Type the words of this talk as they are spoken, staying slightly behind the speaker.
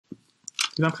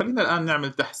إذا خلينا الآن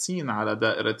نعمل تحسين على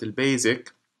دائرة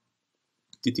البيزك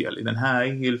TTL. إذا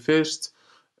هاي هي الفيرست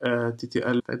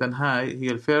TTL. إذا هاي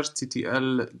هي الفيرست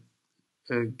TTL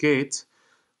جيت،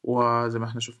 وزي ما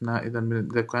احنا شفنا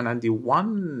إذا كان عندي 1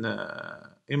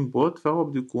 input فهو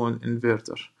بده يكون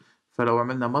inverter، فلو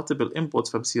عملنا multiple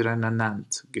inputs فبصير عندنا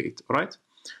NAND gate. alright.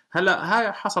 هلا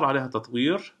هاي حصل عليها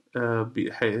تطوير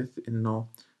بحيث إنه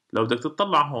لو بدك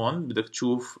تطلع هون بدك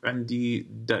تشوف عندي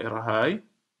الدائرة هاي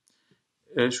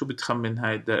شو بتخمن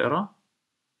هاي الدائرة.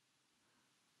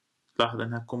 تلاحظ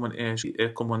انها common ايش؟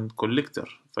 common collector،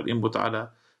 فالانبوت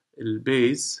على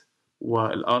البيز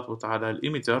والاوتبوت على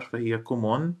الإيميتر فهي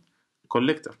common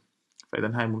collector.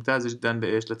 فاذا هاي ممتازة جدا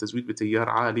لايش؟ لتزويد بتيار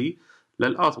عالي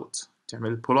للاوتبوت،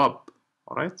 تعمل pull up.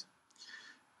 alright.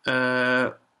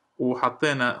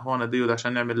 وحطينا هون ديود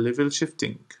عشان نعمل level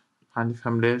shifting،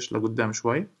 هنفهم ليش لقدام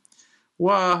شوي.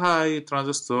 وهاي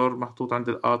ترانزستور محطوط عند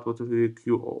الاوتبوت في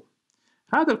QO.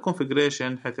 هذا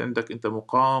الكونفيجريشن حيث عندك انت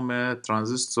مقاومة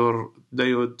ترانزستور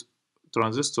ديود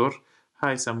ترانزستور،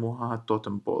 هاي يسموها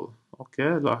التوتم بول. اوكي،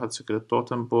 لاحظ شكل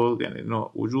التوتم بول يعني انه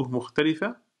وجوه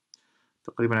مختلفة،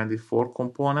 تقريبا عندي 4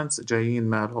 components جايين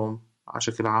مالهم على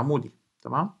شكل عمودي.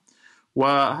 تمام.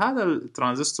 وهذا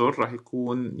الترانزستور راح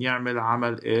يكون يعمل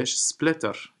عمل ايش؟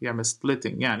 سبليتر، يعمل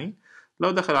سبليتنج. يعني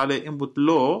لو دخل عليه انبوت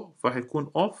لو فراح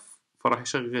يكون اوف، فراح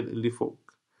يشغل اللي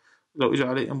فوق. لو اجى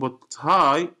عليه انبوت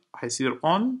هاي حيصير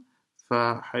اون،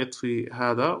 فحيطفي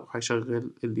هذا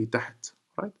وحيشغل اللي تحت.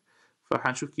 رايت.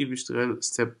 فحنشوف كيف بيشتغل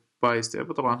ستيب باي ستيب.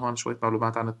 وطبعا هون شوية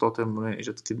معلومات عن التوتم، من وين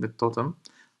اجت كلمة توتم.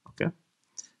 اوكي.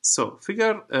 So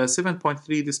figure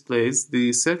 7.3 displays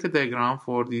the circuit diagram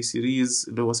for the series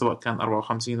اللي هو سواء كان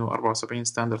 54 و 74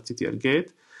 standard TTL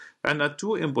gate. عندنا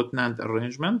 2 input NAND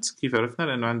arrangement. كيف عرفنا؟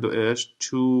 لأنه عنده إيش؟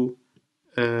 2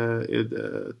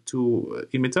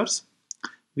 emitters.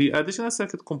 The additional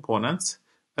circuit components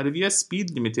are via speed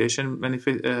limitation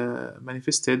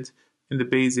manifested in the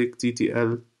basic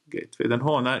TTL gate. فإذا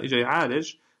هنا إجا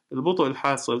يعالج البطء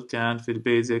الحاصل كان في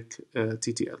البيزك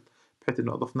TTL، بحيث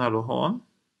إنه أضفنا له هون.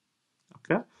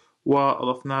 أوكي.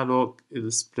 وأضفنا له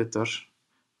السبليتر،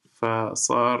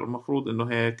 فصار مفروض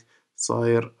إنه هيك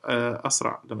صاير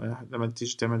أسرع لما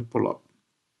تيجي تعمل pull up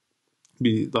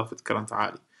بإضافة current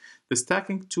عالي. The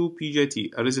stacking 2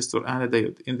 PJT, a resistor and a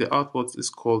diode in the output is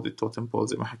called the totem pole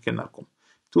زي ما حكينا لكم.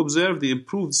 To observe the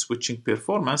improved switching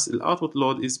performance, the output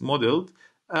load is modeled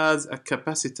as a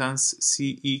capacitance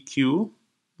CEQ.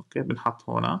 اوكي، بنحط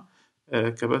هنا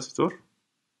capacitor.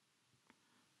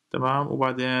 تمام.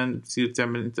 وبعدين بتصير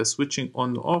تعمل انت switching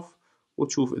on و off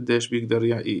وتشوف قديش بيقدر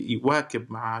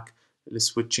يواكب معك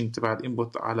السويتشنج تبع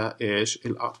الانبوت على ايش؟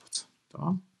 الاوتبوت.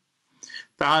 تمام.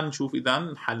 تعال نشوف إذا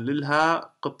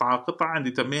نحللها قطعة قطعة.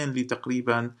 عندي mainly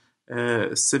تقريبا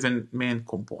 7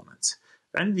 main components.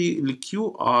 عندي ال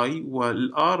QI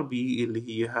وال RB اللي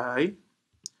هي هاي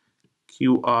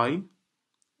QI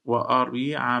و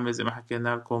RB عامل زي ما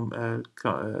حكينا لكم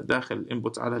داخل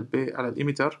الانبوت على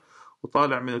الإيميتر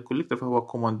وطالع من الكوليكتور، فهو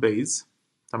common base.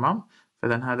 تمام.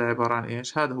 فإذا هذا عبارة عن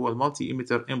إيش؟ هذا هو المالتي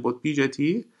إيميتر input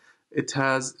BJT. It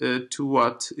has 2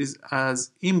 watt is as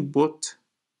input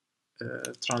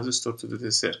ترانزستور تو ذا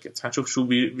سيركت. حنشوف شو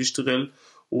بيشتغل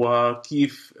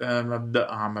وكيف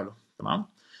مبدأ عمله. تمام.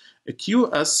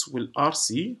 QS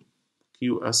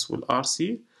والR C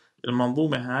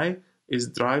المنظومة هاي is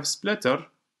drive splitter.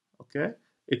 okay.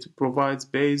 It provides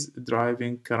base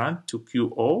driving current to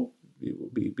QO،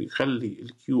 بيخلي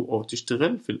ال QO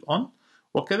تشتغل في الأون،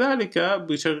 وكذلك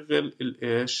بيشغل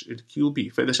الايش؟ ال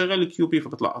QB. فإذا شغل ال QB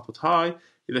فبيطلع output high،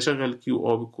 إذا شغل ال QO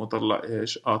بيكون طلع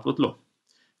ايش؟ output low.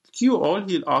 QO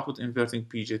هي الاوتبوت انفرتنج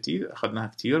BJT، اخذناها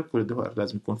كثير، كل الدوائر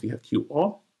لازم يكون فيها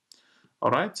QO.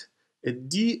 alright.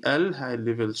 DL هاي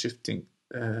الليفل شيفتنج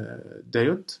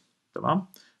دايود. تمام.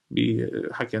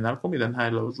 حكينا لكم. اذا هاي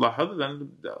لو تلاحظ اذا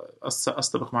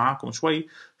استبق معاكم شوي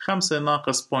 5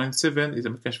 ناقص 0.7 اذا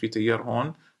ما كانش في تيار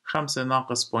هون، 5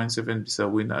 ناقص 0.7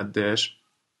 بيساوي لنا قديش؟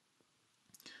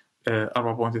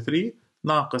 4.3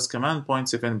 ناقص كمان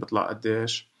 0.7 بيطلع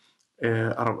قديش؟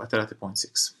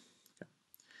 3.6.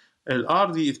 ال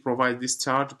RD it provide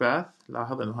discharge path.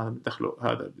 لاحظ انه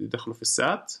هذا بيدخله في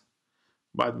السات.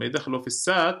 بعد ما يدخله في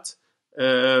السات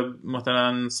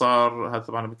مثلا صار هذا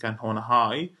طبعا كان هون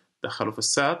هاي، دخله في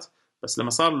السات، بس لما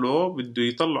صار له بده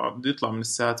يطلع من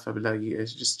السات فبلاقي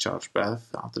ايش؟ discharge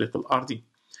path عن طريق ال RD.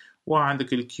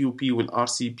 وعندك ال QP وال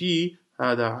RCP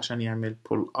هذا عشان يعمل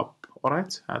pull up.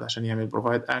 alright. هذا عشان يعمل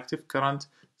provide active current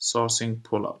sourcing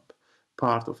pull up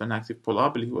part of an active pull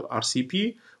up اللي هو ال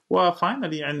RCP.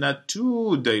 وfinally عندنا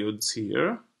 2 diodes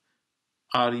here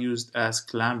are used as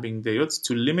clamping diodes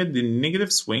to limit the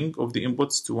negative swing of the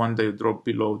inputs to one diode drop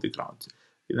below the ground.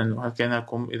 لأنه حكينا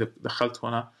لكم إذا دخلت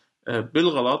هنا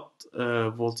بالغلط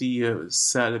فولتية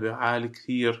سالبة عالي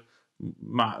كثير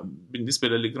بالنسبة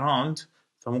للجراوند،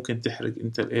 فممكن تحرق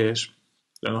أنت الإيش،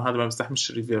 لأنه هذا ما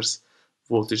بيستحملش ريفيرس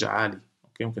فولتج عالي.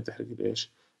 أوكي، ممكن تحرق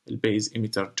الإيش البيز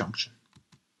إيميتر جنكشن.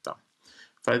 طبعا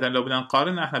فإذا لو بدنا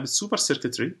نقارنها إحنا بالسوبر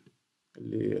سيركتري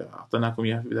اللي أعطيناكم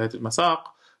إياها في بداية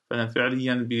المساق،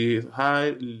 فعليا بهاي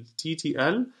ال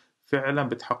TTL فعلا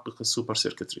بتحقق السوبر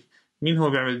سيركتري. مين هو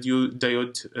بيعمل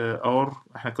دايود اور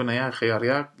احنا كنا يا خيار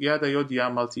يا دايود يا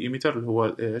مالتي ايميتر اللي هو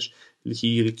ايش اللي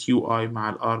هي الكيو اي مع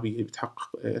الار بي اللي بتحقق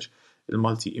ايش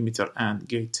المالتي ايميتر اند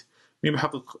جيت. مين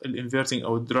بحقق الانفيرتنج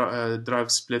او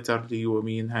درايف سبليتر اللي هو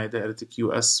مين؟ هاي دائره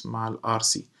كيو اس مع الار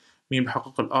سي. مين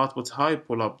بحقق الاوتبوت هاي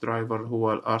بول اب درايفر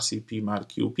هو الار سي بي مع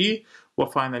الكيو بي.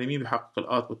 وفاينلي مين بحقق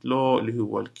الاوتبوت لو اللي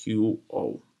هو الكيو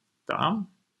او. تمام.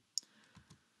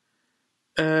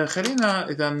 خلينا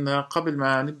إذا قبل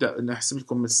ما نبدأ نحسب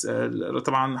لكم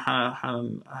طبعا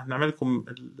هنعمل لكم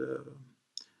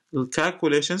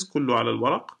الكالكوليشنز كله على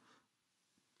الورق.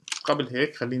 قبل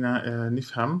هيك خلينا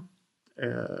نفهم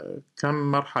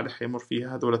كم مرحلة حيمر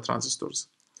فيها هذول الترانزستورز.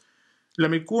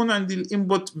 لما يكون عندي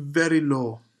الانبوت فيري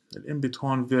لو، الانبوت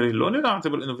هون فيري لو،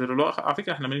 نعتبر انه فيري لو. على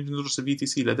فكرة احنا بنيجي ندرس الفي تي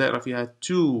سي لدائرة فيها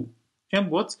 2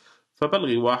 انبوت،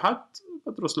 فبلغي واحد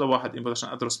بدرس لواحد انبوت عشان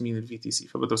ادرس مين الفي تي سي،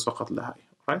 فبدرس فقط لهاي.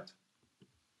 رايت؟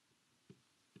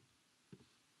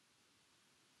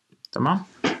 تمام.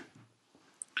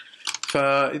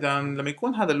 فاذا لما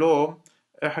يكون هذا لو،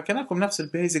 حكينا لكم نفس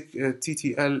البيزك تي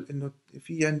تي ال انه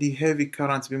في عندي هيفي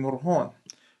كارنت بمر هون،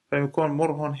 فلما يكون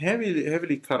مر هون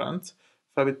هيفلي كارنت،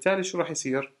 فبالتالي شو راح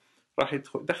يصير؟ راح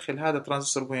يدخل هذا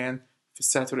الترانزستور وين؟ في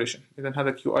الساتوريشن. اذا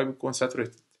هذا كيو اي بيكون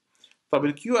ساتوريتد. طب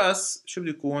الكيو اس شو بده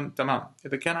يكون؟ تمام،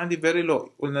 اذا كان عندي فيري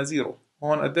لو قلنا زيرو،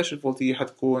 هون قديش الفولتيه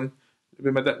حتكون؟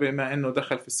 بما انه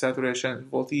دخل في الساتوريشن،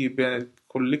 الفولتيه بين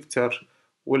الكوليكتر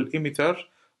والايميتر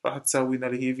راح تساوي لنا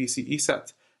اللي هي في سي اي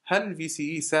سات. هل الفي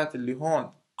سي اي سات اللي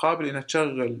هون قابل انها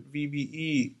تشغل في بي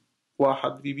اي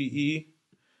واحد في بي اي؟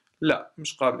 لا،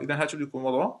 مش قابل. اذا هذا شو بده يكون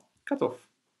وضعه؟ كات اوف.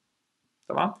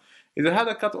 تمام. اذا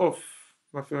هذا كات اوف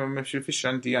ما فيش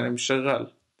عندي، يعني مش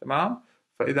شغال. تمام.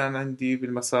 فاذا عندي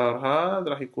بالمسار هذا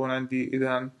راح يكون عندي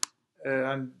اذا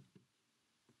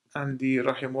عندي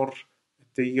راح يمر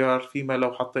التيار فيما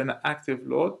لو حطينا active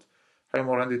load،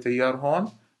 حيمر عندي تيار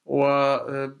هون،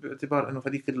 وباعتبار انه في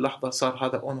هذيك اللحظة صار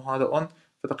هذا اون وهذا اون،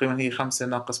 فتقريبا هي 5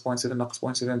 ناقص 0.7 ناقص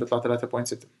 0.7 بيطلع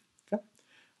 3.6.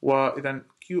 واذا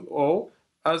QO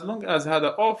as long as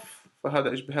هذا off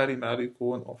فهذا اجباري ما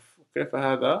يكون off. اوكي،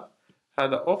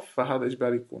 هذا off فهذا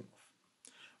اجباري يكون off.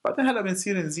 بعدين هلا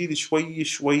بنصير نزيد شوي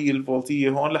شوي الفولتية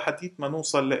هون لحديت ما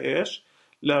نوصل لايش؟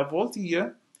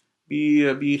 لفولتية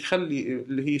بيخلي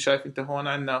اللي هي شايف انت هون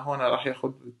عندنا هون راح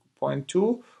ياخذ 0.2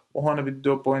 وهون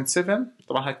بده 0.7.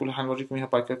 طبعا هاي كلها حنورجيكم اياها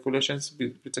باي كالكوليشنز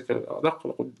بشكل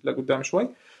ادق لقدام شوي.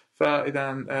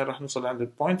 فاذا راح نوصل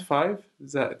عند 0.5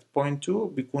 زائد 0.2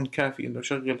 بيكون كافي انه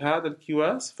يشغل هذا الكيو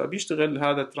اس، فبيشتغل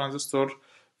هذا الترانزستور،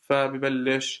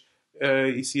 فببلش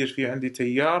يصير في عندي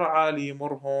تيار عالي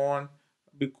يمر هون،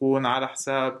 بيكون على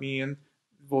حساب مين؟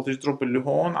 الفولتج دروب اللي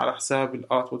هون على حساب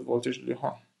الاوتبوت فولتج اللي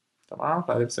هون. تمام.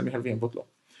 فهذه بنسميها الفي انبوت لو.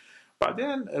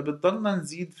 بعدين بتضلنا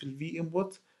نزيد في الفي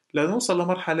انبوت لنوصل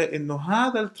لمرحله انه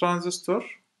هذا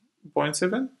الترانزستور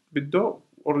 0.7 بده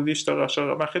اوريدي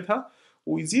اشتغل ماخذها،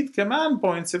 ويزيد كمان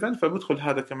 0.7، فبدخل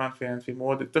هذا كمان فين؟ في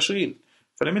مود التشغيل.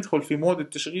 فلما يدخل في مود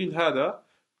التشغيل هذا،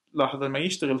 لاحظ لما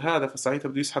يشتغل هذا فساعتها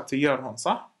بده يسحب تيار هون،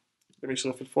 صح؟ لما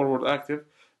يشتغل في الفورورد اكتف،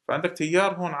 فعندك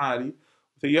تيار هون عالي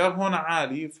وتيار هون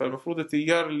عالي، فالمفروض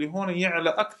التيار اللي هون يعلى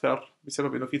اكثر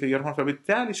بسبب انه في تيار هون،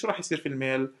 فبالتالي شو راح يصير في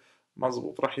الميل؟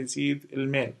 مزبوط، راح يزيد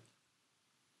الميل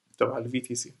تبع الفي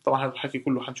تي سي. طبعا هذا الحكي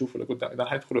كله حنشوفه لقدام. اذا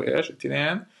حيدخلوا ايش؟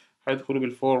 الاثنين حيدخلوا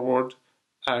بالفورورد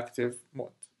اكتف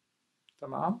مود.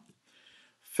 تمام.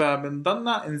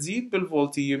 فبنضلنا نزيد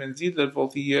بالفولتيه، بنزيد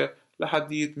للفولتيه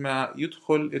لحديت ما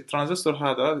يدخل الترانزستور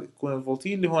هذا، يكون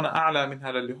الفولتيه اللي هون اعلى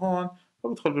منها للي هون،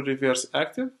 فبدخل بالريفيرس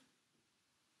اكتف.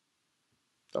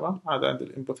 تمام. هذا عند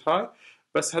الانبوت هاي.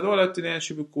 بس هذول الاثنين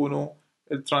شو بيكونوا؟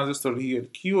 الترانزستور هي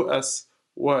الكيو اس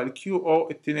والكيو او،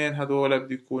 الاثنين هذول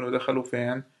بده يكونوا دخلوا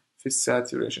فين؟ في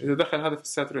الساتوريشن. اذا دخل هذا في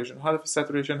الساتوريشن وهذا في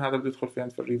الساتوريشن، هذا بده يدخل فين؟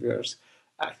 في الريفيرس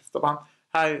اكتف. طبعا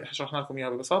هاي شرحنا لكم اياها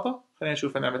ببساطه. خلينا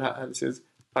نشوف نعملها اناليسيز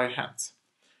باي هاندز،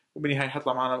 وبالنهايه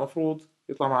حيطلع معنا المفروض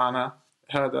يطلع معنا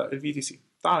هذا الفي تي سي.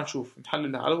 تعالوا نشوف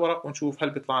نحللها على الورق ونشوف هل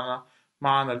بيطلع لنا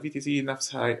معنا الفي تي سي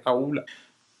نفس هاي او لا.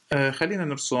 خلينا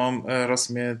نرسم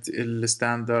رسمة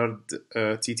الستاندرد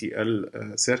تي تي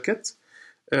ال سيركت.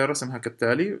 رسمها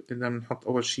كالتالي. إذا بنحط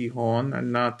أول شيء هون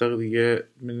عندنا تغذية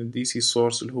من الدي سي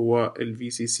سورس اللي هو الفي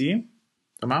سي سي.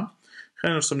 تمام.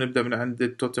 خلينا نرسم. نبدأ من عند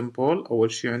التوتم بول.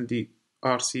 أول شي عندي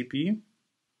RCP،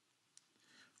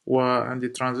 وعندي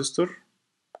ترانزستور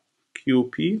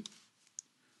QP،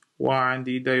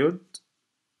 وعندي دايود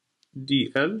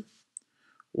DL،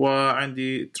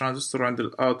 وعندي ترانزستور عند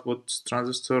الأوتبوت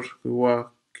ترانزستور هو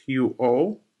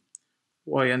QO،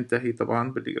 وينتهي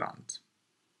طبعا بالجراوند.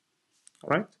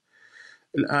 alright.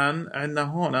 الآن عندنا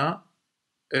هنا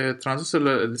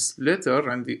ترانزستور السبليتر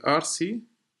عندي RC،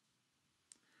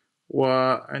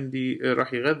 وعندي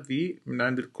راح يغذي من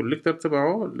عند الكوليكتر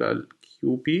تبعه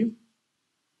للQP.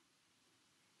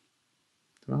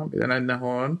 تمام. إذا عندنا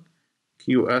هون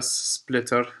QS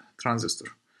سبليتر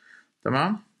ترانزستور.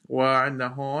 تمام. وعندنا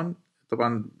هون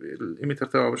طبعا الإيميتر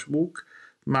تبعه مشبوك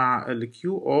مع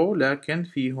الQO، لكن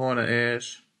في هون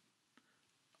إيش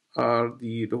RD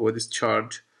اللي هو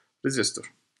discharge resistor.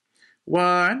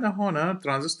 وعندنا هون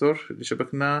ترانزستور اللي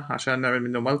شبكناه عشان نعمل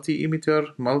منه مالتي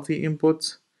إيميتر مالتي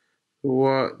إنبوت،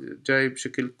 هو جاي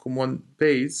بشكل كومون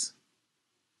بيز.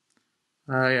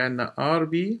 هاي عندنا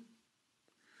RB،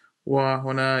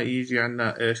 وهنا يجي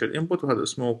عندنا إيش الإنبوت، وهذا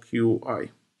اسمه QI.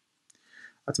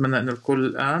 أتمنى إن الكل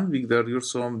الآن بيقدر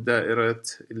يرسم دائرة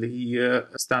اللي هي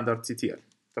ستاندرد TTL.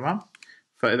 تمام.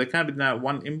 فإذا كان بدنا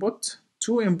 1 input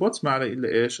 2 input، ما علي إلا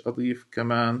إيش أضيف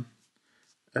كمان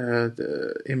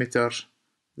emitter،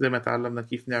 زي ما تعلمنا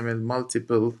كيف نعمل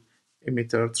multiple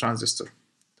emitter transistor.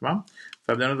 تمام.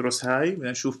 فبدنا ندرس هاي،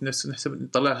 بدنا نشوف نحسب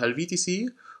نطلع لها ال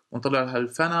VTC، ونطلع لها ال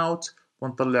fan out،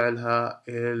 ونطلع لها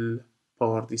ال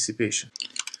power dissipation.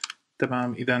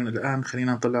 تمام. إذا الآن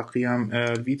خلينا نطلع قيم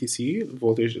ال VTC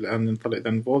الفولتج. الآن نطلع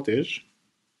إذا voltage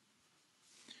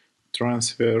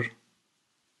transfer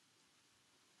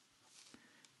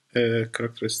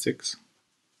characteristics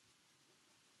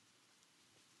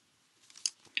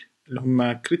اللي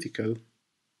هم critical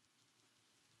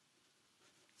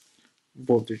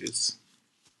voltages.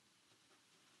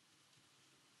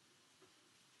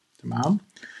 تمام.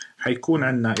 حيكون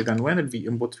عندنا إذا وين ال V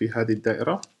input في هذه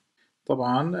الدائرة.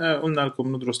 طبعا قلنا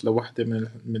لكم ندرس لوحدة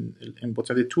من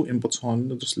الانبوت. عندي 2 inputs هون،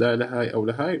 ندرس لا لهاي أو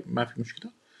لهاي ما في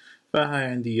مشكلة. فهاي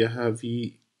عندي إياها V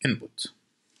input.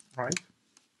 right.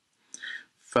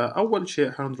 فأول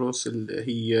شيء حندرس اللي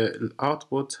هي ال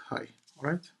output high.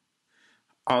 right.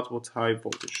 output high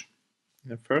voltage.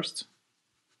 first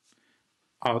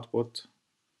output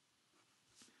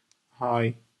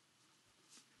high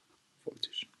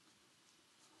voltage.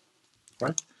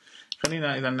 right.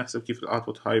 خلينا إذا نحسب كيف ال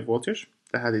output high voltage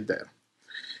لهذه الدائرة.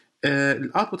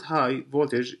 ال output high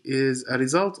voltage is a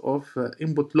result of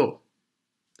input low.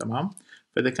 تمام.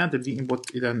 فإذا كانت ال V input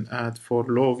إذا for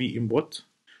low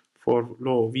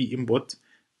V input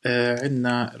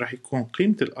عندنا راح يكون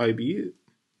قيمة ال IB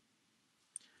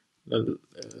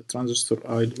للترانزستور I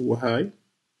اللي هو هاي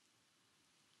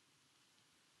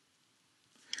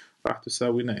راح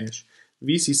تساوي لنا إيش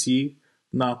VCC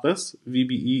ناقص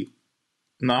VBE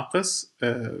ناقص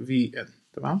VN.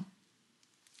 تمام.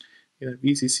 إذا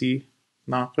VCC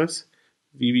ناقص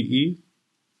VBE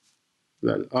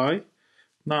لل I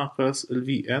ناقص ال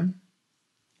VN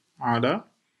على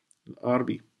ال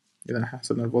RB. إذا نحن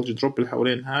حسبنا الفولج دروب اللي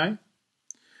حوالين هاي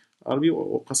RB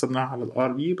وقسمناها على ال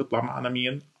RB، بيطلع معنا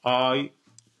مين I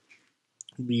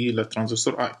B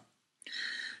للترانزستور I.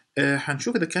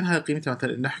 حنشوف إذا كان هاي قيمتها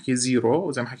مثلا نحكي 0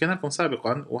 وزي ما حكينا لكم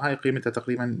سابقا، وهاي قيمتها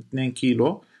تقريبا 2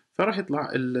 كيلو، فراح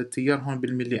يطلع التيار هون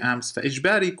بالملي أمس،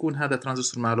 فإجباري يكون هذا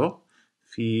ترانزستور ماله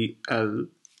في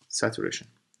الساتوريشن.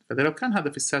 فإذا لو كان هذا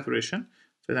في الساتوريشن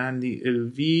فإذا عندي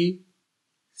ال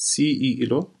VCE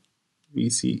له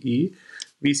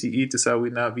VCE تساوي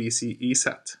لنا VCE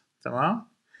سات. تمام.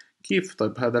 كيف؟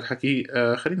 طيب هذا الحكي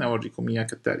خلينا أوريكم إياه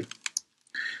كالتالي.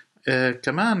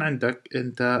 كمان عندك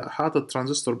أنت حاطط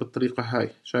ترانزستور بالطريقة هاي.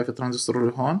 شايف الترانزستور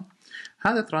اللي هون؟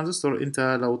 هذا الترانزستور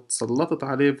أنت لو تسلطت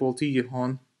عليه فولتية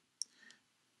هون،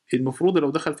 المفروض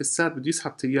لو دخل في السات بده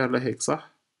يسحب تيار لهيك،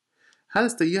 صح؟ هذا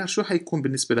التيار شو حيكون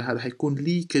بالنسبة لهذا؟ حيكون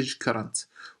ليكج كرنت،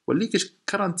 والليكج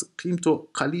كرنت قيمته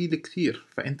قليلة كثير.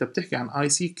 فأنت بتحكي عن اي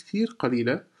سي كثير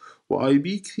قليلة واي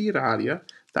بي كثير عالية.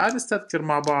 تعال نستذكر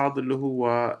مع بعض اللي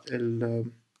هو ال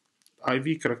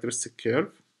IV characteristic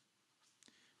curve.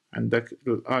 عندك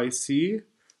ال IC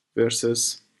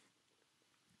versus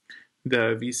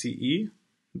the VCE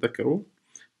ذكروا.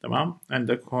 تمام.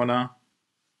 عندك هنا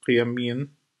قيم مين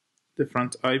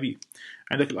different IB.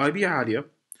 عندك ال IB عالية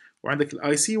وعندك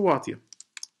ال IC واطية،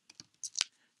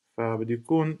 فبدي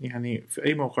يكون يعني في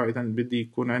أي موقع إذا بدي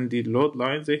يكون عندي اللود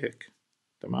لاين زي هيك.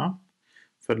 تمام.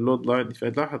 فاللود لاين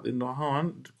فلاحظ إنه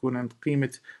هون تكون عند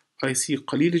قيمة IC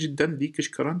قليلة جدا ليكج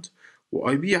كرنت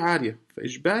وIB عالية،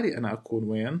 فإجباري أنا أكون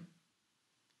وين؟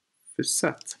 في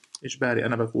السات. إجباري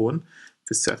أنا بكون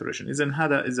في الساتوريشن. إذا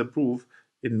هذا إذا بروف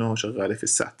إنه شغالة في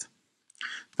السات.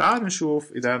 تعال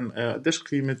نشوف إذا قديش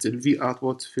قيمة ال V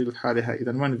output في الحالة هاي.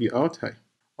 إذا وين V out هاي.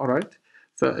 alright.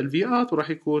 فال V out راح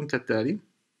يكون كالتالي.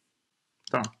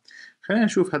 تمام. خلينا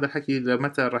نشوف هذا الحكي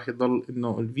لمتى راح يضل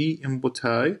إنه ال V input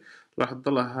هاي راح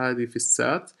تضلها هذه في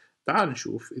السات. تعال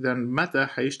نشوف إذا متى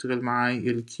حيشتغل معي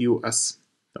ال QS.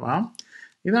 تمام.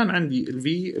 إذا عندي ال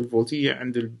V الفولتية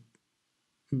عند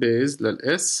البيز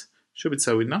لل S شو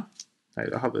بتساوي لنا؟ هاي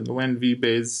لاحظ إنه وين V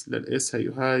بيز لل S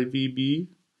هاي VB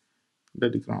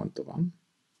للجراوند طبعا.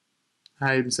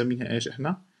 هاي بنسميها إيش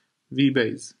إحنا؟ V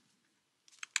بيز.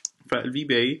 فال V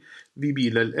B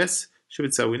لل S شو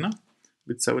بتساوي لنا؟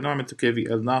 بتساوي لنا عملت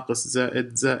KVL ناقص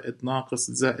زائد زائد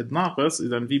ناقص زائد ناقص.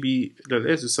 إذا VB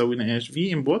لل S يساوي لنا إيش؟ V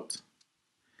input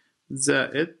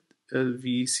زائد ال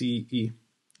VCE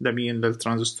لمين؟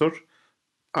 للترانزستور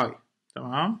I.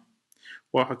 تمام.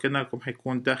 وحكينا لكم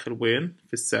حيكون داخل وين؟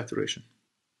 في الساتوريشن.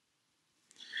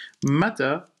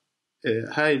 متى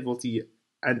هاي الفولتية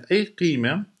عند أي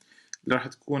قيمة راح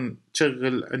تكون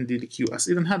تشغل عندي ال QS.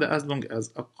 إذا هذا as long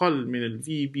as أقل من ال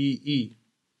VBE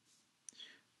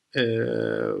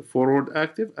forward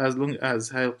active as long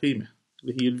as هاي القيمة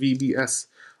اللي هي ال VBS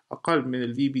أقل من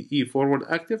ال VBE forward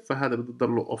active فهذا بده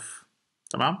يضله off.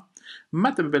 تمام.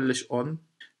 متى ببلش on؟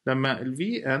 لما ال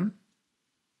VN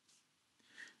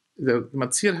لما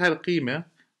تصير هاي القيمة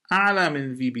أعلى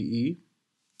من ال VBE،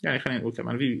 يعني خلينا نقول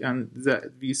كمان VN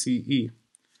زائد VCE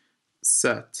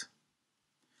سات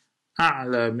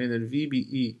أعلى من ال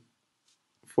VBE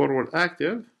forward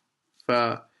active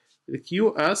فال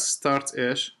QS start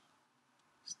إيش؟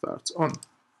 start on.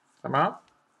 تمام.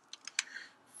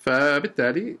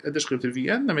 فبالتالي قديش قيمة ال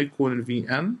VN لما يكون ال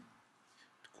VN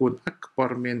تكون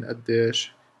أكبر من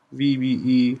قديش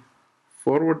VBE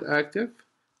forward active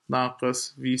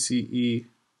ناقص VCE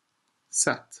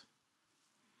set.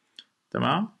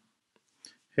 تمام.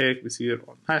 هيك بصير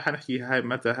on. هاي حنحكيها هاي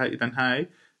متى هاي.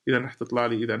 إذا رح تطلع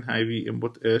لي إذا هاي V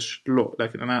input إيش low.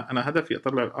 لكن أنا هدفي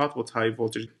أطلع ال output high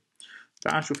voltage.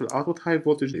 تعال نشوف ال output high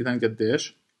voltage إذا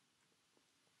قديش.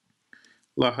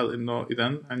 لاحظ إنه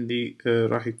إذا عندي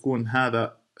راح يكون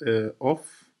هذا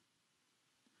off.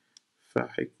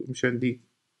 فحيكون مش عندي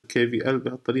KVL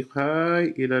بهالطريقة هاي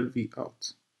إلى ال V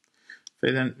out.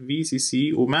 فإذا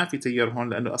VCC وما في تيار هون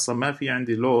لأنه أصلا ما في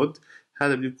عندي load.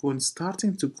 هذا بيكون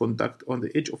starting to conduct on the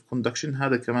edge of conduction.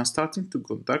 هذا كمان starting to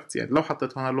conduct يعني لو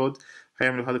حطيت هنا load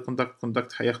حيعملوا هذا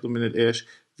conduct حياخذوا من الإيش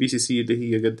VCC اللي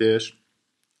هي قديش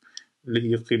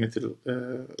اللي هي قيمة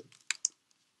ال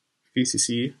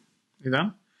VCC.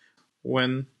 إذا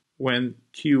when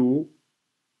Q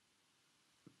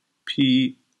P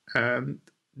and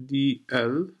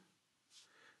DL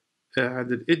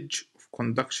عند ال edge of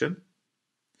conduction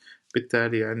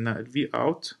بالتالي عندنا ال V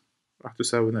out راح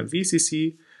تساوي لنا ال VCC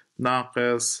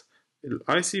ناقص ال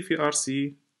IC في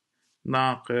RC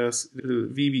ناقص ال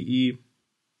VBE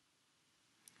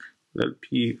لل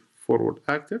P forward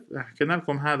active. حكينا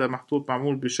لكم هذا محطوط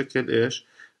معمول بشكل إيش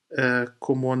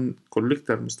common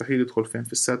collector مستحيل يدخل فين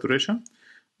في الساتوريشن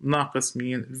ناقص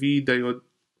مين V diode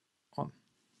on.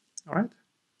 alright.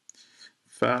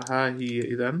 فهاي هي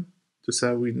إذا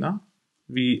تساوي لنا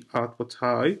V output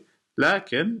high.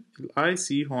 لكن ال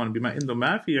IC هون بما إنه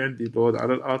ما في عندي لود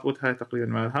على ال output هاي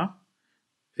تقريبا مالها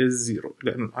الزيرو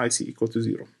لأنه ال IC equal to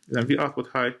zero. إذا V output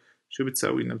high شو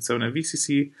بتساوي لنا؟ بتساوي لنا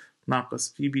VCC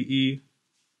ناقص VBE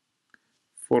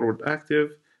forward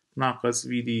active ناقص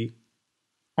VD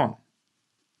on.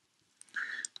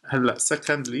 هلا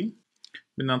secondly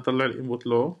بدنا نطلع ال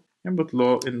input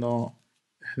low إنه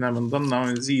إحنا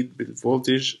بنضلنا نزيد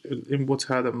بالفولتج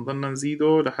الانبوت هذا بنضلنا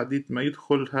نزيده لحد ما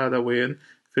يدخل هذا وين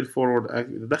في الفورورد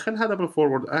اكتف. إذا دخل هذا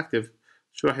بالفورورد اكتف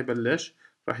شو راح يبلش؟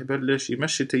 راح يبلش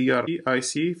يمشي تيار اي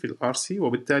سي في الار سي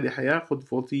وبالتالي حياخذ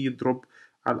فولتية دروب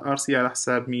على الار سي على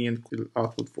حساب مين؟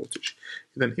 الاوتبوت فولتج.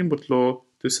 إذا الانبوت لو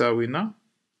تساوي لنا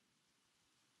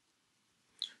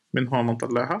من هون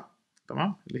بنطلعها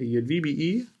تمام اللي هي الفي بي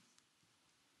اي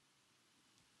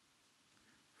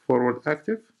فورورد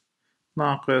اكتف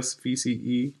ناقص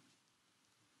VCE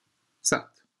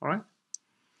set. alright.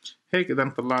 هيك إذا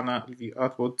طلعنا ال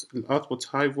output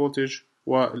high voltage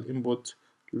والinput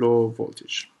low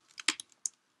voltage.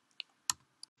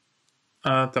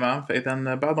 تمام.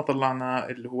 فإذا بعد ما طلعنا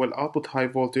اللي هو ال output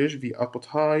high voltage V output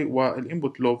high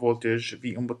والinput low voltage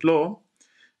V input low.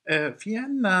 في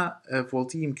عنا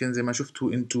فولتي يمكن زي ما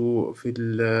شفتوا انتو في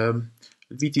ال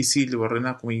VTC اللي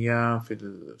وريناكم إياه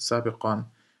في سابقا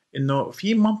إنه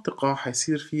في منطقة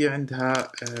حيصير في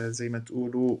عندها زي ما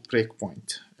تقولوا بريك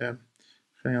بوينت.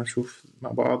 خلينا نشوف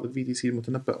مع بعض ال VTC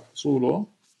المتنبأ حصوله.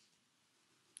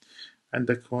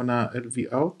 عندك هنا ال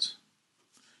V out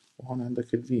وهون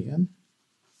عندك ال VN،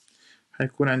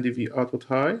 حيكون عندي V output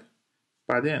high،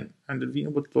 بعدين عند ال V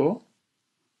input low.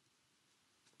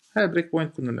 هاي بريك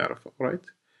بوينت كنا نعرفها رايت.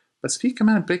 بس في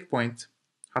كمان بريك بوينت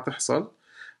حتحصل،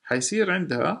 حيصير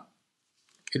عندها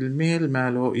الميل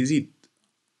ماله يزيد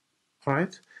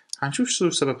رايت. حنشوف شو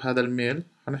سبب هذا الميل،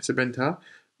 حنحسب عندها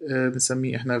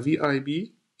بنسميه احنا VIB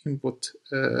input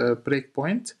break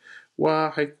point،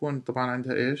 وحيكون طبعا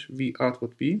عندها ايش V output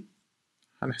B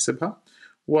حنحسبها،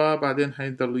 وبعدين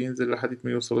حيضل ينزل لحد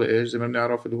ما يوصل لايش زي ما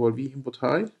بنعرف اللي هو ال V input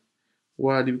high،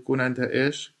 واللي بيكون عندها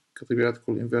ايش كطبيعة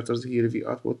كل انفرترز هي ال V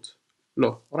output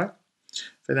low رايت.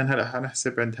 فإذا هلا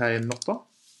حنحسب عند هاي النقطة.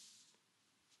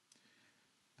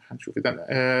 حنشوف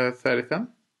إذا ثالثا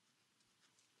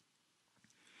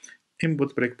input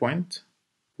break point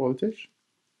voltage.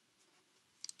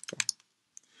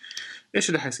 إيش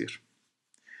اللي حيصير؟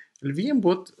 ال V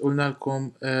input قلنا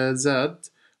لكم زاد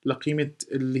لقيمة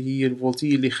اللي هي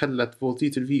الفولتية اللي خلت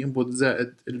فولتية ال V input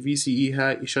زائد ال VCE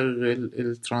هاي يشغل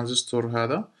الترانزستور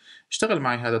هذا. اشتغل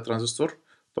معي هذا الترانزستور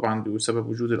طبعا بسبب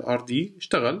وجود ال RD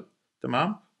اشتغل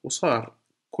تمام، وصار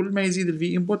كل ما يزيد ال V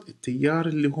input التيار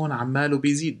اللي هون عماله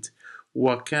بيزيد،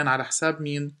 وكان على حساب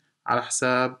مين؟ على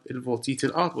حساب الفولتية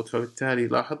الاوتبوت، فبالتالي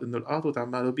لاحظ انه الاوتبوت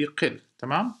عماله بيقل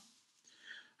تمام.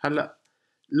 هلا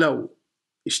لو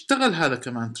اشتغل هذا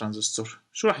كمان ترانزستور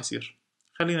شو راح يصير؟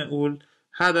 خلينا نقول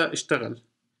هذا اشتغل،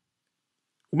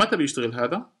 ومتى بيشتغل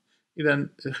هذا؟ اذا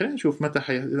خلينا نشوف متى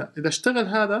اذا اشتغل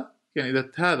هذا، يعني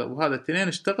اذا هذا وهذا الاثنين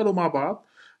اشتغلوا مع بعض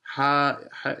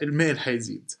الميل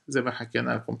حيزيد زي ما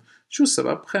حكينا لكم. شو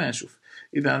السبب؟ خلينا نشوف.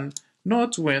 اذا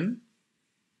not when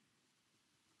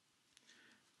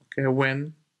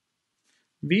when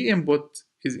V input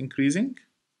is increasing،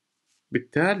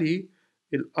 بالتالي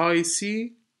ال IC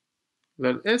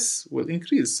للS will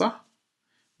increase صح؟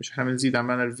 مش احنا بنزيد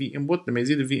عملنا ال V input، لما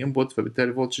يزيد ال V input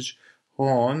فبالتالي voltage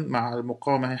هون مع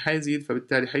المقاومة هي حيزيد،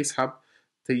 فبالتالي حيسحب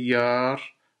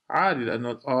تيار عالي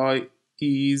لأنه ال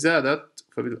IE زادت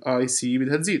فبال IC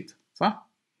بدها تزيد صح؟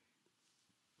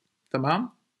 تمام؟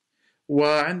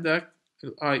 وعندك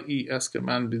ال IES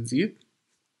كمان بتزيد،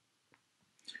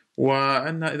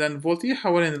 وعندنا إذا الفولتية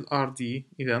حوالين ال RD،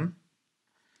 إذا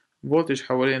فولتج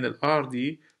حوالين ال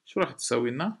RD شو راح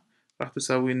تساوي لنا؟ راح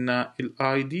تساوي لنا ال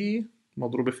ID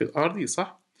مضروبة في ال RD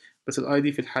صح؟ بس ال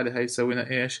ID في الحالة هاي يساوي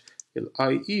لنا إيش؟ ال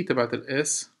IE تبعت ال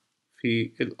S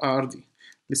في ال RD.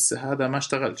 لسه هذا ما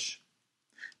اشتغلش،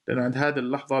 لأنه عند هذه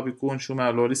اللحظة بيكون شو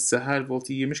ماله لسه هاي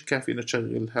الفولتية مش كافية إنه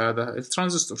تشغل هذا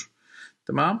الترانزستور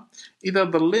تمام؟ إذا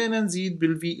ضلينا نزيد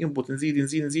بال V input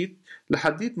نزيد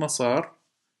لحديت ما صار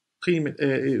قيمة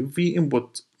V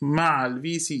input مع ال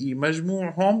VCE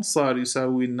مجموعهم صار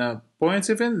يساوي لنا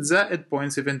 0.7 زائد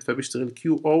 0.7 فبيشتغل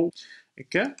QO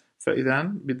اوكي. فإذا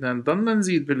بدنا نضلنا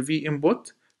نزيد بال V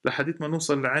input لحديت ما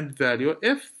نوصل لعند value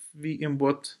if V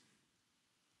input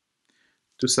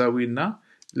تساوي لنا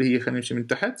اللي هي خلينا نمشي من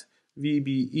تحت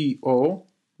VBEO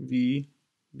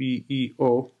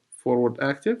forward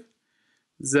active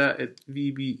زائد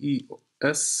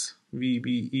VBES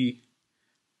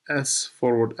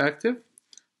forward active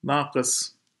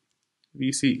ناقص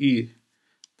VCE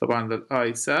طبعا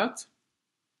للI sat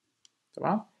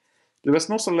تمام.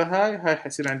 بس نوصل هاي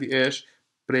حيصير عندي ايش؟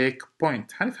 بريك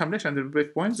بوينت. حنفهم ليش عندي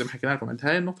البريك بوينت زي ما حكينا لكم، عند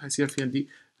هاي النقطة حيصير في عندي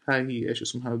هاي هي ايش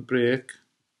اسمها بريك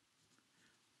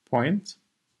بوينت.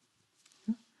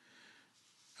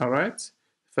 alright.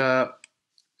 ف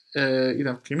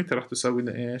إذا قيمتها راح تساوي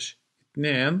لنا إيش؟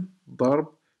 2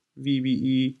 ضرب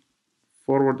VBE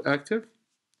forward active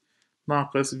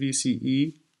ناقص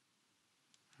VCE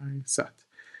sat،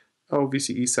 أو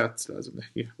VCE sat لازم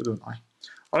نحكيه بدون I.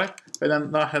 alright. فإذا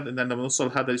نلاحظ إن لما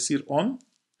نوصل هذا يصير on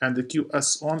عند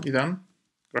QS on، إذا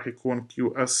راح يكون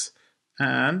QS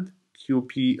and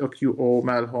QP أو QO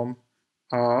مالهم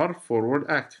are forward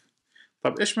active.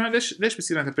 طب ليش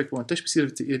بصير عندنا بريك بوينت؟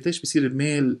 ليش بصير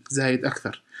الميل زايد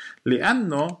اكثر؟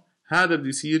 لانه هذا بده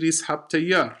يصير يسحب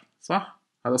تيار صح؟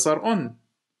 هذا صار اون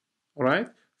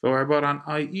رايت، فهو عباره عن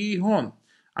اي اي هون،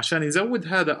 عشان يزود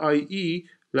هذا اي اي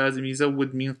لازم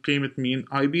يزود قيمه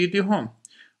اي بي اللي هون،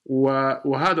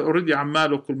 وهذا اوريدي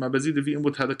عماله كل ما بزيد الفي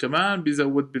انبوت هذا كمان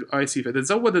بيزود بالاي سي، فاذا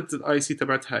زودت الاي سي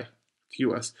تبعت هاي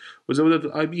كيو اس وزودت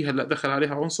الاي بي هلا دخل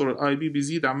عليها عنصر الاي بي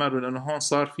بيزيد عماله، لانه هون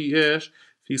صار في ايش؟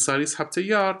 صار يسحب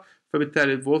تيار،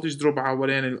 فبالتالي الفولتج دروب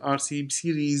حوالين الار سي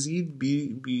بصير يزيد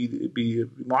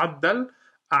بمعدل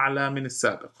اعلى من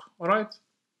السابق. alright.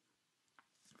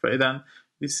 فاذا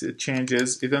this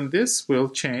changes، اذا this will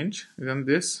change،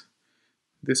 اذا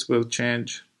this will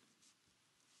change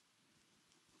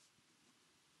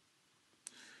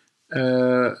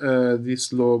the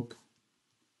slope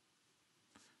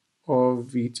of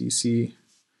VTC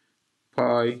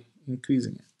by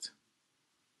increasing it.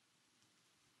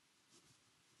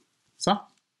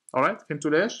 صح؟ alright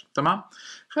فهمتوا ليش؟ تمام؟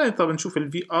 خلينا طب نشوف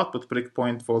ال V output break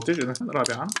point voltage. إذا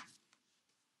رابعا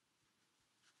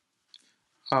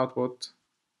output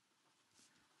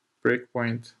break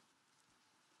point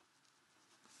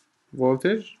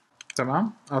voltage.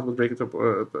 تمام؟ output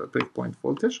break point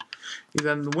voltage.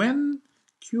 إذا when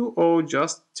QO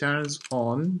just turns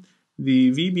on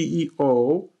the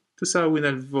VBEO تساوي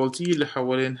الفولتية اللي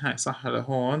حوالين هاي صح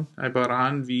لهون عبارة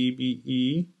عن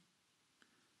VBEO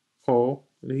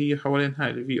اللي هي حوالين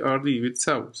هاي ال VRD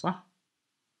بتساوي صح؟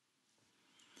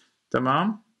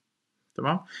 تمام؟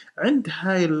 تمام؟ عند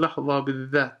هاي اللحظة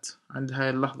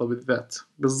بالذات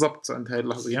بالضبط عند هاي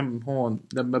اللحظة يم هون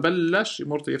لما بلش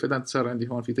يمر تيار فدان صار عندي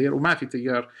هون في تيار وما في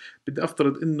تيار. بدي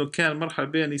أفترض إنه كان مرحلة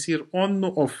بين يصير on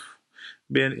و off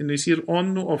بين إنه يصير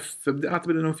on و off فبدي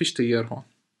أعتبر إنه ما فيش تيار هون.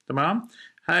 تمام؟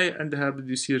 هاي عندها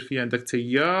بده يصير في عندك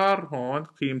تيار هون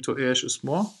قيمته إيش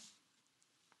اسمه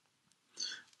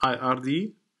IRD.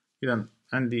 إذا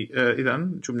عندي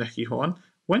إذا شو بنحكي هون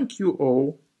when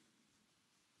QO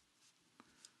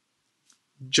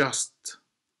just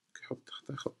حط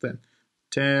تحتها خطين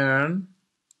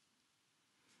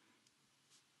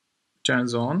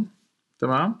turns on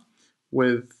تمام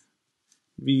with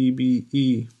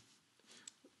VBE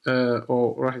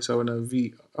أو راح يساوي لنا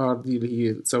VRD اللي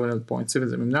هي تساوي لنا 0.7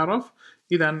 زي ما بنعرف.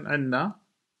 إذا عندنا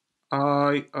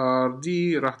IRD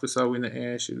راح تساوي لنا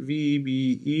إيش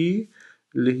VBE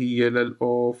اللي هي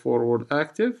للO forward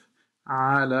active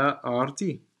على RT.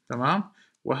 تمام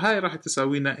وهاي راح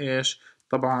تساوي لنا إيش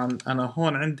طبعا أنا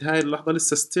هون عند هاي اللحظة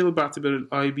لسه ستيل بعتبر ال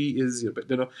IB is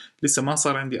 0 لسه ما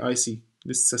صار عندي IC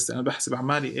لسه أنا بحسب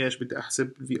عمالي إيش بدي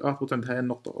أحسب ال V output عند هاي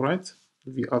النقطة alright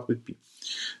ال V output B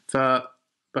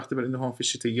فبعتبر إنه هون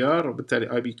فيش تيار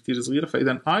وبالتالي IB كتير صغيرة.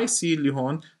 فإذا IC اللي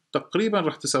هون تقريبا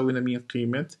راح تساوي لنا مين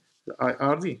قيمة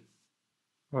IRD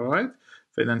alright.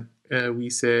 فإذا we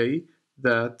say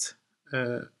that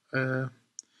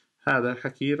هذا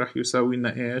الحكي راح يساوي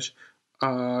لنا إيش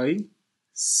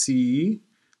IC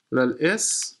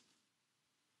للS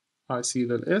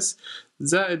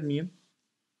زائد مين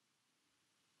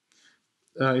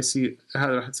IC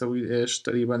هذا راح تساوي إيش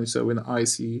تقريبا يساوي لنا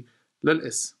IC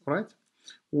للS alright.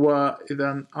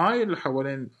 وإذا I اللي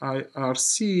حوالين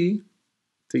IRC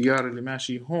التيار اللي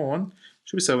ماشي هون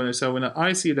شو بيساوي لنا يساوي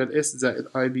لنا IC للS زائد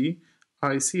IB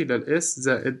IC للS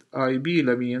زائد IB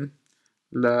لمين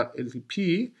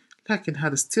للP لكن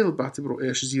هذا ستيل بعتبره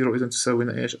إيش زيرو. إذا تساوي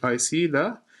لنا إيش IC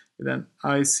إذا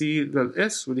IC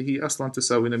للS واللي هي أصلا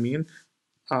تساوي لنا مين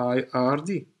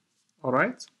IRD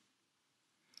alright.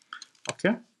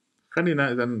 أوكي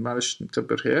خلينا إذا معلش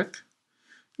نكبر هيك.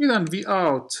 إذا V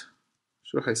out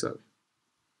شو حيساوي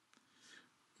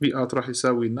V out راح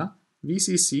يساوي لنا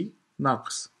VCC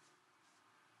ناقص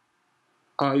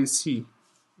IC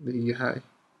اللي هي هاي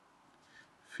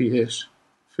في إيش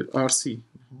في ال RC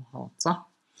هون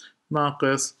صح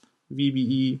ناقص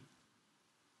VBE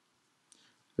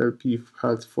لل P في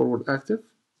حالة forward active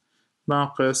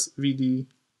ناقص VD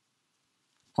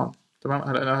on. تمام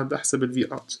هلا أنا بدي أحسب ال V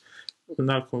out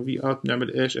قلنا لكم V out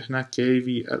بنعمل إيش إحنا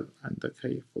KVL عندك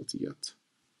هي فولتيات.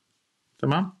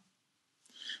 تمام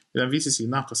إذا VCC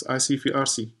ناقص IC في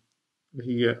RC اللي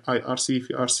هي IRC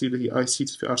في RC اللي هي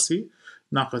IC في RC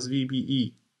ناقص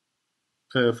VBE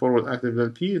forward active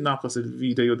لل P ناقص ال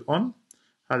V diode on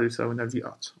هذا يساوي لنا V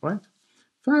out right.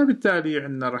 فبالتالي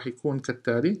عندنا راح يكون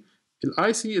كالتالي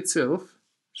ال IC itself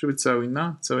شو بتساوي لنا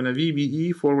بتساوي لنا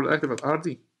VBE forward active at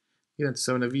RD. إذا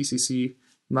تساوي لنا VCC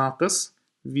ناقص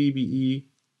VBE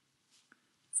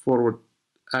forward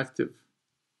active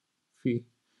في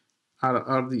على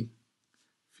RD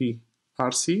في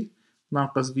RC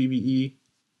ناقص VBE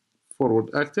forward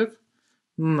active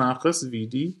ناقص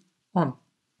VD on.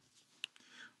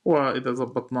 وإذا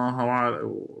ضبطناها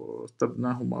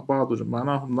ورتبناهم مع بعض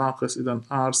وجمعناهم ناقص إذا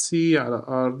RC على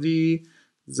RD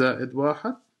زائد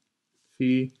 1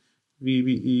 في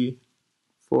VBE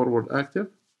forward active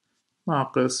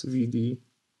ناقص VD.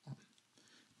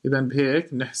 إذا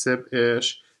بهيك نحسب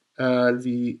إيش ال V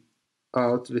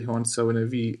out اللي هون تساوي لنا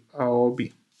V أو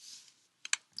B.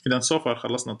 إذا سوفر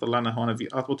خلصنا طلعنا هون V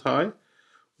output high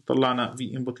وطلعنا V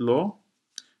input low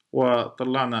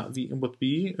وطلعنا V input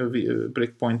B V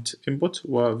break point input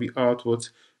و V output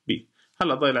B.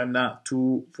 هلا ضايل عندنا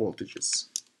 2 voltages.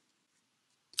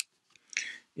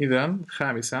 إذا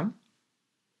خامسا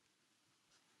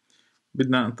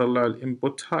بدنا نطلع ال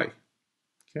input high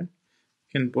okay.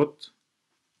 input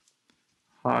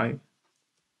high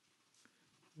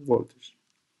voltage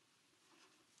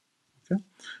okay.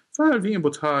 فال V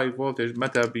input high voltage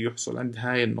متى بيحصل عند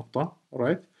هاي النقطة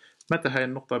right. متى هاي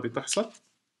النقطة بتحصل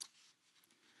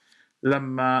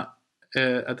لما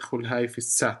ادخل هاي في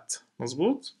السات.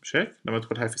 مظبوط مش هيك؟ لما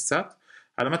ادخل هاي في السات.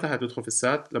 على متى هاي تدخل في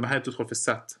السات؟ لما هاي تدخل في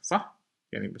السات، صح؟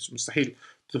 يعني مستحيل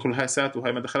تدخل هاي سات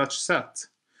وهاي ما دخلتش سات.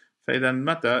 فاذا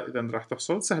متى اذا راح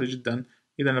تحصل؟ سهل جدا.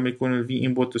 اذا لما يكون الفي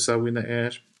انبوت تساوي لنا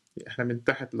ايش؟ احنا من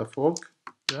تحت لفوق.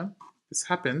 This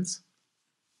happens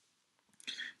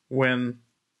when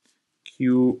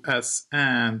QS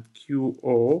and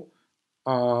QO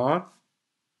are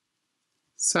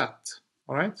set.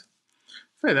 alright.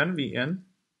 فإذا VN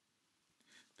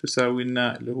تساوي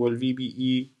لنا اللي هو ال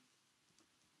VBE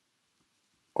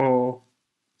O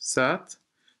set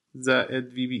زائد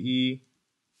VBE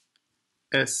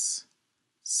S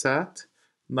set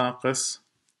ناقص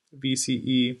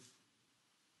VCE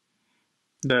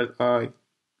زائد I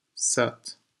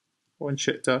set. وإن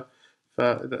شئت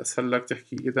فإذا أسهل لك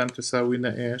تحكي إذا تساوي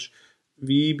لنا إيش؟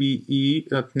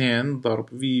 VBE 2 ضرب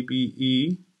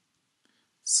VBE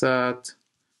set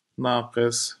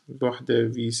ناقص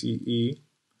الوحدة VCE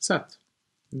set.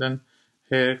 إذن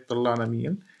هيك طلعنا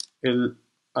مين؟ ال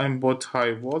input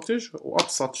high voltage.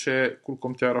 وأبسط شيء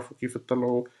كلكم تعرفوا كيف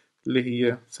تطلعوا اللي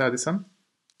هي سادسا.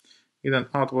 إذن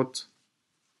output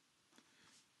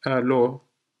low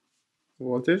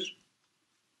voltage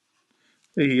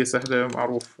اللي هي سهلة،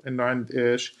 معروف إنه عند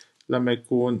إيش لما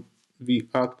يكون V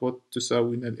output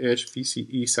تساوي لنا إيش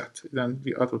VCE set. إذن V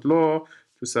output low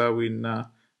تساوي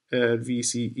لنا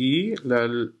VCE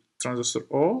للترانزستور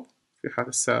O في حالة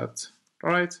السات.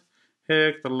 right.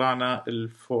 هيك طلعنا ال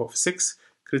 6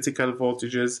 critical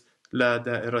voltages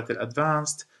لدائرة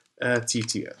الادفانسد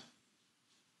TTL.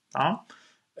 تمام.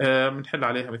 بنحل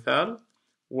عليها مثال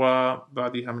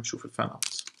وبعديها بنشوف الفان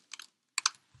اوت.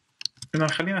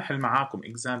 خلينا نحل معاكم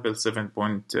example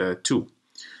 7.2.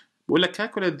 بقول لك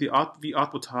calculate the V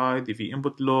output high, the V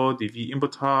input low, the V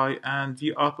input high, and V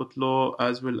output low,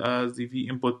 as well as the V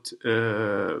input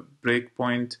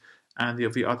breakpoint and the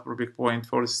V output breakpoint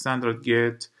for standard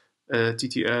gate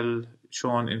TTL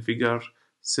shown in figure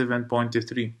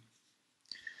 7.3.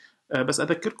 بس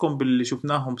أذكركم باللي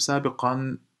شفناهم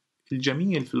سابقا.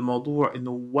 الجميل في الموضوع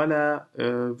إنه ولا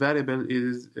variable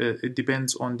is it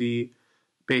depends on the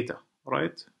beta,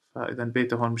 right؟ فإذا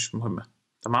بيتا هون مش مهمة.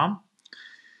 تمام.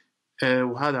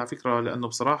 وهذا على فكرة لأنه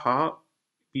بصراحة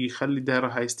بيخلي الدائرة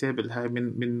هاي ستيبل. هاي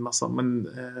من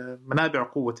منابع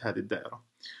قوة هذه الدائرة.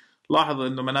 لاحظوا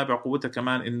إنه منابع قوتها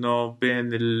كمان إنه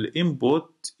بين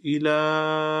الإنبوت إلى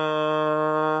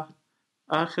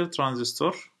آخر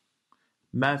ترانزستور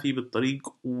ما في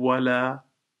بالطريق ولا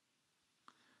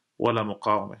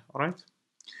مقاومة. alright.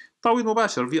 تعويض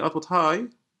مباشر V output high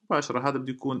مباشرة هذا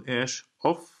بده يكون إيش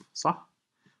off، صح؟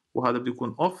 وهذا بده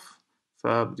يكون off،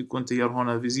 فبده يكون تيار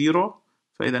هون V0.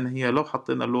 فإذا هي لو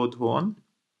حطينا لود هون،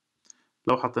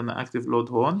 لو حطينا active لود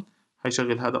هون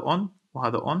هيشغل هذا on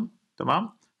وهذا on. تمام.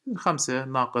 5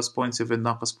 ناقص 0.7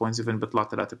 ناقص 0.7 بيطلع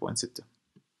 3.6.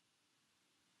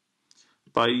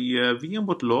 طيب V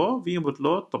input low، V input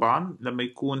low طبعا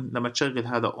لما تشغل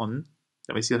هذا on،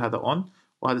 لما يصير هذا on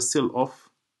وهذا still off،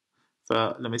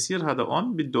 فلما يصير هذا on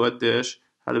بده قديش؟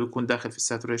 هذا بيكون داخل في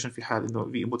الساتوريشن في حال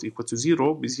انه V input equal to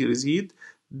 0 بيصير يزيد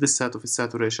لساته في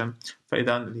الساتوريشن.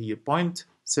 فاذا اللي هي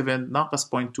 0.7 ناقص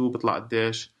 0.2 بيطلع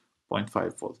قديش؟ 0.5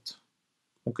 فولت.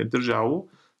 ممكن ترجعوا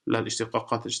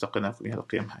للاشتقاقات اللي اشتقينا لكم اياها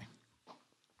القيم هاي.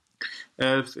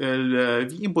 ال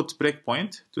V input break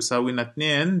point تساوي لنا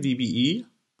 2 VBE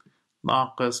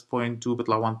ناقص 0.2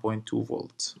 بيطلع 1.2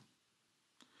 فولت.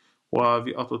 و V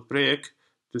output break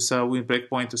تساوي break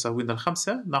point تساوي لنا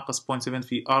 5 ناقص 0.7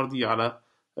 في RD على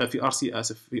في RC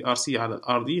آسف في RC على ال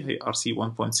RD هي RC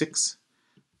 1.6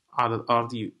 على ال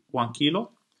RD 1 كيلو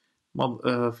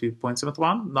في 0.7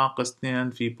 طبعا ناقص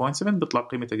 2 في 0.7 بيطلع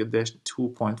قيمتها قديش؟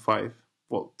 2.5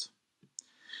 فولت.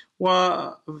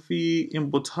 وفي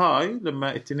input high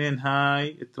لما الاثنين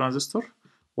هاي الترانزستور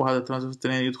وهذا الترانزستور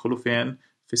الاثنين يدخلوا فين؟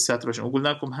 في الساتوريشن. وقلنا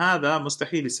لكم هذا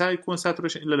مستحيل يكون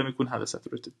ساتوريشن إلا لما يكون هذا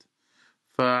ساتوريتد.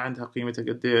 فعندها قيمتها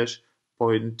قديش؟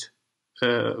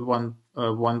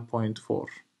 1.4.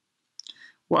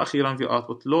 وأخيرا في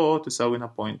output low تساوي لنا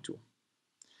 0.2.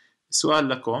 السؤال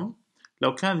لكم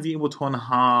لو كان في input هون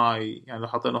high، يعني لو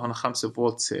حطينا هون 5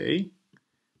 فولت سي،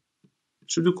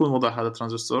 شو بده يكون وضع هذا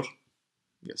الترانزستور؟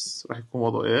 يس راح يكون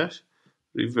وضعه ايش؟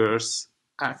 reverse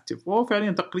active. وهو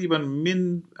فعليا تقريبا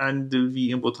من عند ال V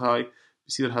input high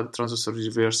بصير هذا الترانزستور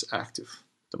reverse active.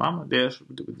 تمام. ليش؟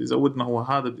 بدي يزود، ما هو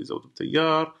هذا بدي يزوده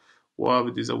بتيار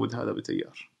وبدي يزود هذا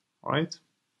بتيار. alright.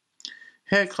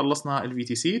 هيك خلصنا ال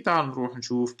VTC. تعال نروح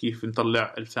نشوف كيف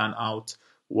نطلع الفان اوت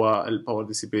والباور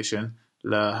ديسيبيشن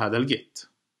لهذا الجيت.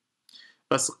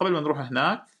 بس قبل ما نروح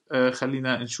هناك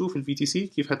خلينا نشوف ال VTC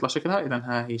كيف هيطلع شكلها. إذا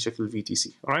ها هي شكل ال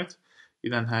VTC. alright.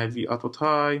 إذا هاي V output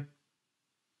high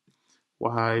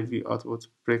وهاي V output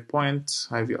break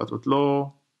point، هاي V output low،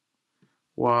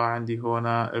 وعندي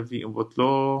هنا ال V input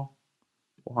low،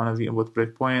 وهنا V input break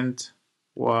point،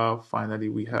 و finally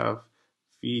we have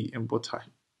V input high.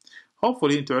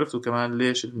 hopefully انتوا عرفتوا كمان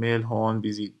ليش الميل هون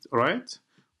بيزيد right،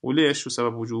 وليش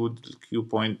وسبب وجود ال Q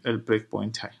point ال break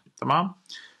point high. تمام،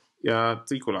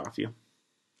 يعطيكم العافية.